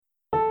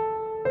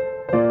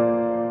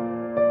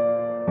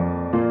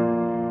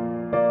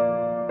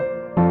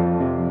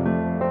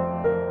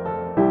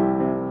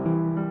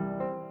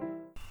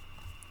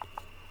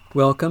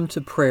Welcome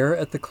to prayer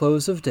at the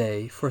close of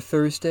day for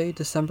Thursday,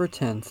 December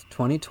 10th,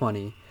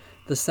 2020,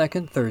 the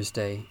second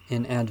Thursday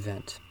in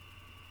Advent.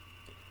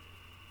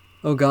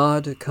 O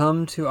God,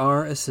 come to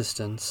our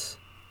assistance.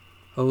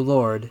 O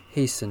Lord,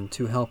 hasten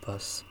to help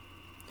us.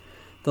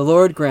 The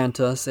Lord grant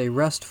us a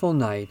restful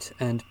night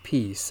and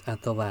peace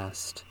at the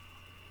last.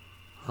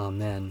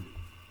 Amen.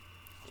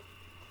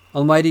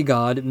 Almighty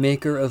God,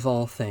 maker of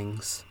all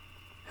things,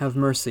 have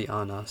mercy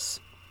on us.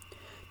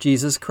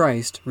 Jesus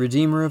Christ,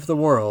 Redeemer of the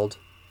world,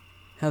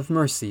 have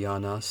mercy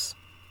on us.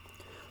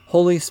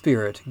 Holy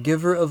Spirit,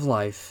 giver of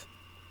life,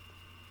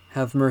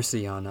 have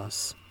mercy on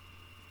us.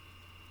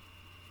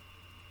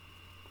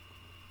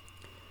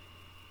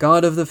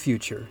 God of the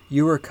future,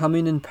 you are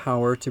coming in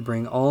power to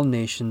bring all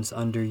nations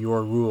under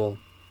your rule.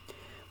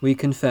 We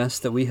confess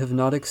that we have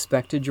not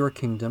expected your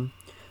kingdom,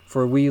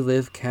 for we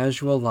live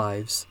casual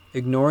lives,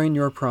 ignoring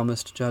your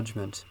promised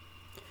judgment.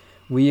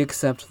 We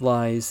accept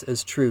lies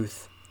as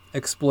truth,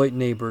 exploit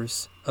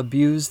neighbors,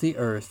 abuse the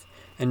earth,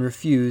 and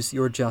refuse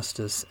your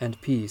justice and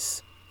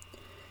peace.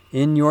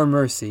 In your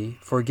mercy,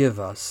 forgive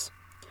us.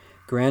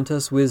 Grant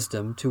us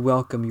wisdom to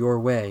welcome your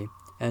way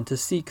and to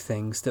seek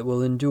things that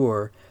will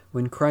endure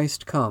when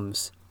Christ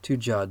comes to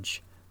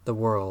judge the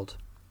world.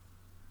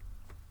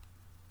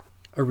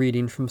 A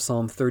reading from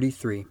Psalm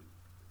 33.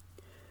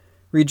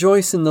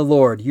 Rejoice in the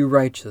Lord, you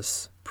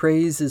righteous.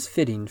 Praise is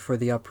fitting for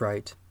the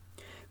upright.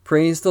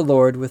 Praise the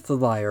Lord with the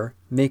lyre.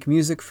 Make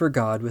music for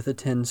God with a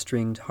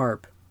 10-stringed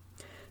harp.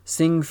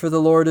 Sing for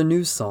the Lord a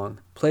new song.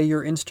 Play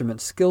your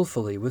instrument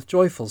skillfully with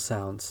joyful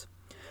sounds.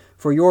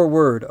 For your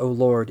word, O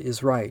Lord,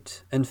 is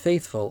right, and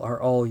faithful are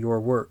all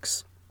your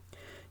works.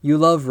 You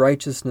love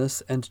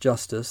righteousness and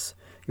justice.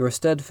 Your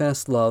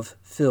steadfast love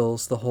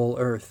fills the whole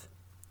earth.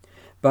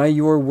 By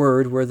your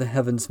word were the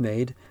heavens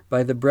made,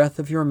 by the breath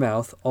of your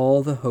mouth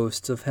all the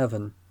hosts of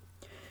heaven.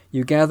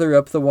 You gather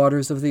up the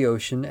waters of the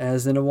ocean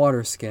as in a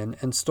waterskin,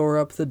 and store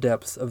up the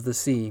depths of the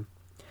sea.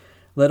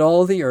 Let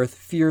all the earth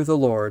fear the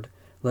Lord.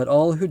 Let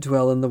all who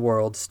dwell in the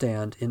world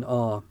stand in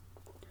awe.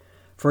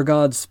 For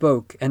God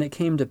spoke, and it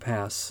came to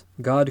pass.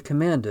 God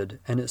commanded,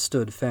 and it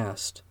stood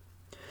fast.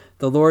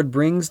 The Lord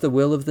brings the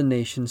will of the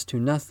nations to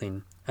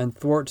nothing, and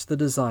thwarts the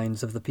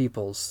designs of the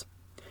peoples.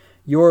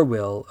 Your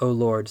will, O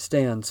Lord,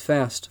 stands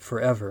fast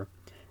forever,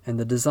 and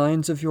the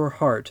designs of your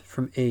heart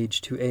from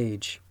age to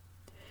age.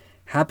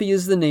 Happy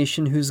is the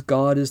nation whose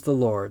God is the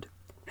Lord.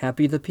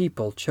 Happy the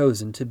people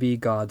chosen to be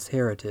God's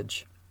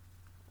heritage.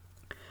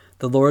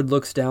 The Lord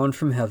looks down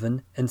from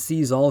heaven and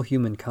sees all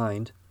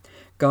humankind.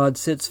 God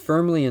sits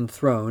firmly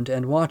enthroned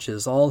and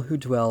watches all who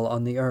dwell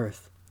on the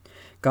earth.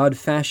 God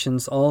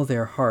fashions all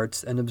their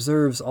hearts and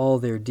observes all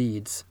their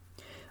deeds.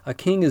 A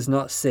king is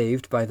not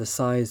saved by the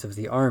size of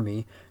the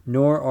army,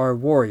 nor are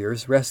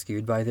warriors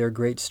rescued by their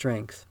great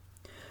strength.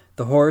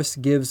 The horse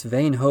gives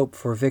vain hope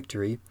for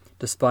victory.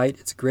 Despite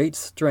its great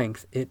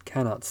strength, it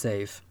cannot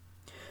save.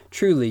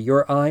 Truly,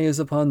 your eye is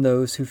upon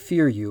those who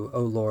fear you,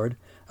 O Lord,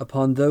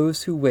 upon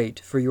those who wait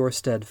for your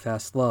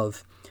steadfast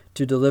love,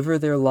 to deliver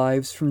their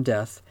lives from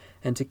death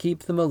and to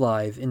keep them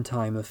alive in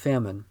time of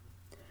famine.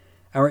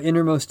 Our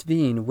innermost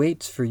being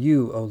waits for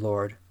you, O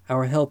Lord,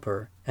 our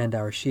helper and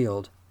our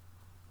shield.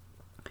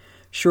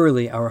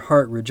 Surely our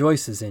heart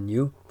rejoices in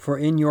you, for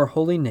in your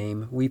holy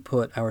name we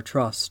put our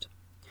trust.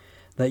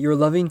 Let your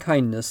loving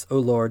kindness, O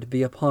Lord,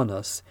 be upon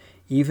us,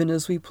 even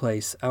as we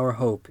place our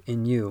hope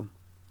in you.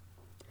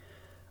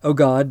 O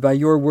God, by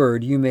your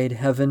word you made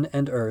heaven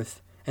and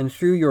earth, and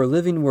through your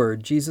living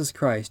word, Jesus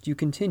Christ, you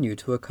continue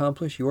to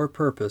accomplish your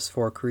purpose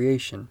for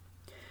creation.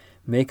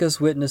 Make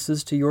us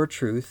witnesses to your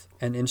truth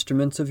and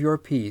instruments of your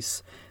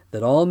peace,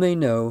 that all may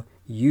know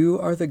you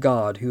are the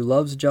God who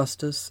loves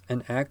justice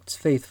and acts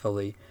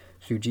faithfully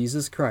through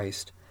Jesus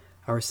Christ,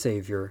 our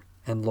Savior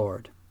and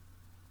Lord.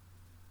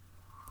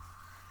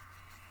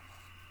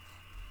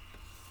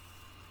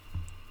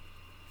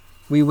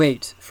 We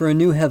wait for a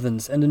new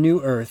heavens and a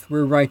new earth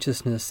where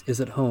righteousness is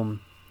at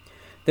home.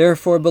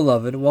 Therefore,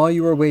 beloved, while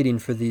you are waiting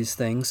for these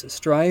things,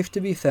 strive to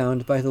be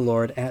found by the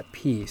Lord at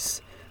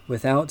peace,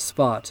 without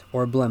spot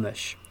or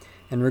blemish,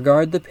 and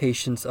regard the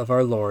patience of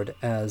our Lord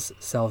as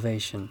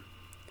salvation.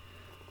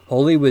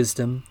 Holy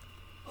wisdom,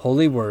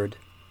 holy word,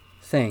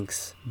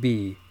 thanks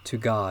be to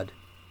God.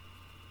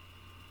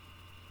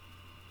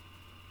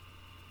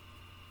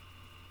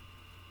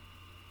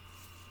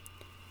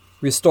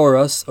 Restore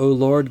us, O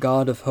Lord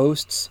God of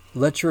hosts.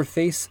 Let your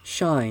face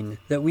shine,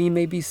 that we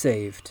may be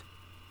saved.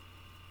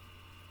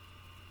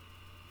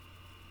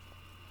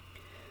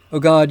 O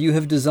God, you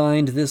have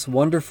designed this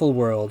wonderful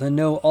world and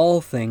know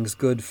all things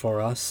good for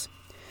us.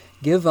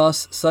 Give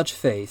us such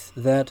faith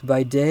that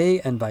by day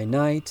and by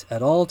night,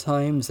 at all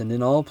times and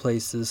in all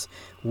places,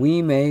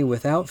 we may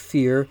without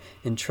fear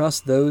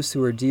entrust those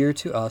who are dear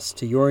to us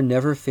to your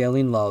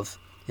never-failing love,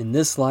 in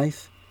this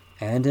life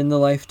and in the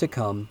life to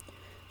come,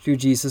 through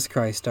Jesus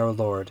Christ our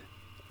Lord.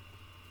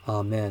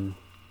 Amen.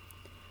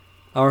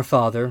 Our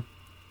Father,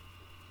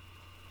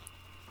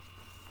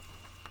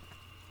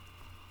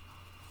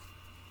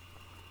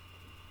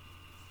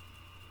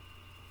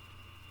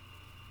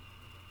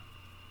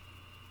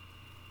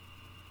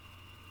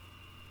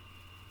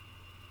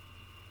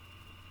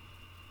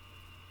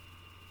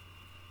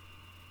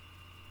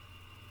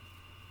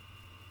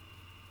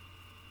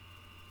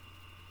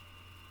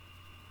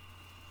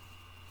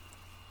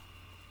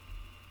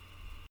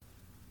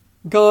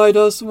 Guide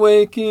us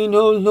waking,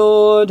 O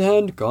Lord,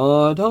 and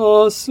guard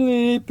us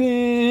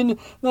sleeping,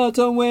 that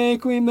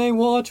awake we may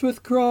watch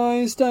with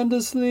Christ, and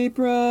asleep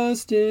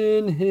rest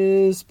in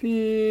his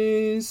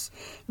peace.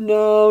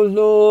 Now,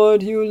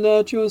 Lord, you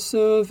let your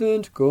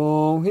servant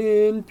go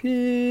in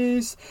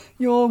peace.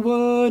 Your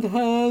word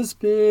has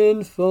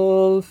been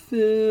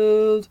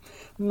fulfilled.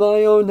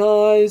 My own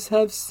eyes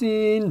have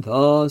seen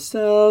the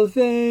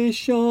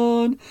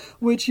salvation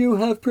which you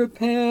have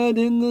prepared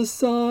in the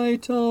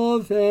sight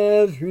of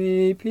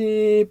every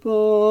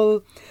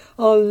people,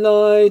 a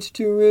light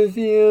to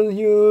reveal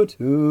you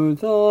to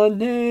the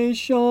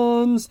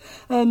nations,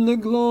 and the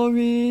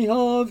glory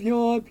of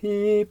your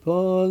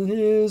people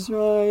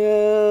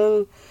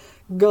Israel.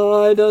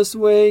 Guide us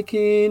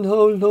waking,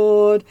 O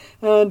Lord,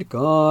 and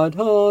guard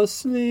us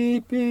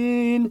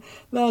sleeping,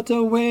 that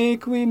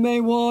awake we may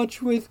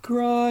watch with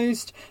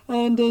Christ,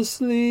 and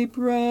asleep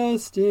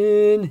rest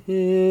in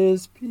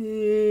his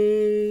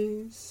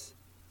peace.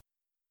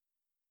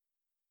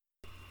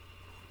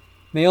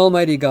 May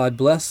Almighty God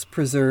bless,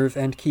 preserve,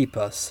 and keep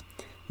us,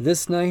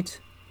 this night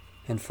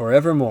and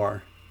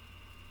forevermore.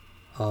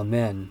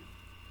 Amen.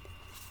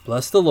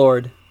 Bless the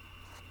Lord.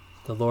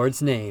 The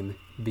Lord's name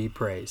be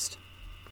praised.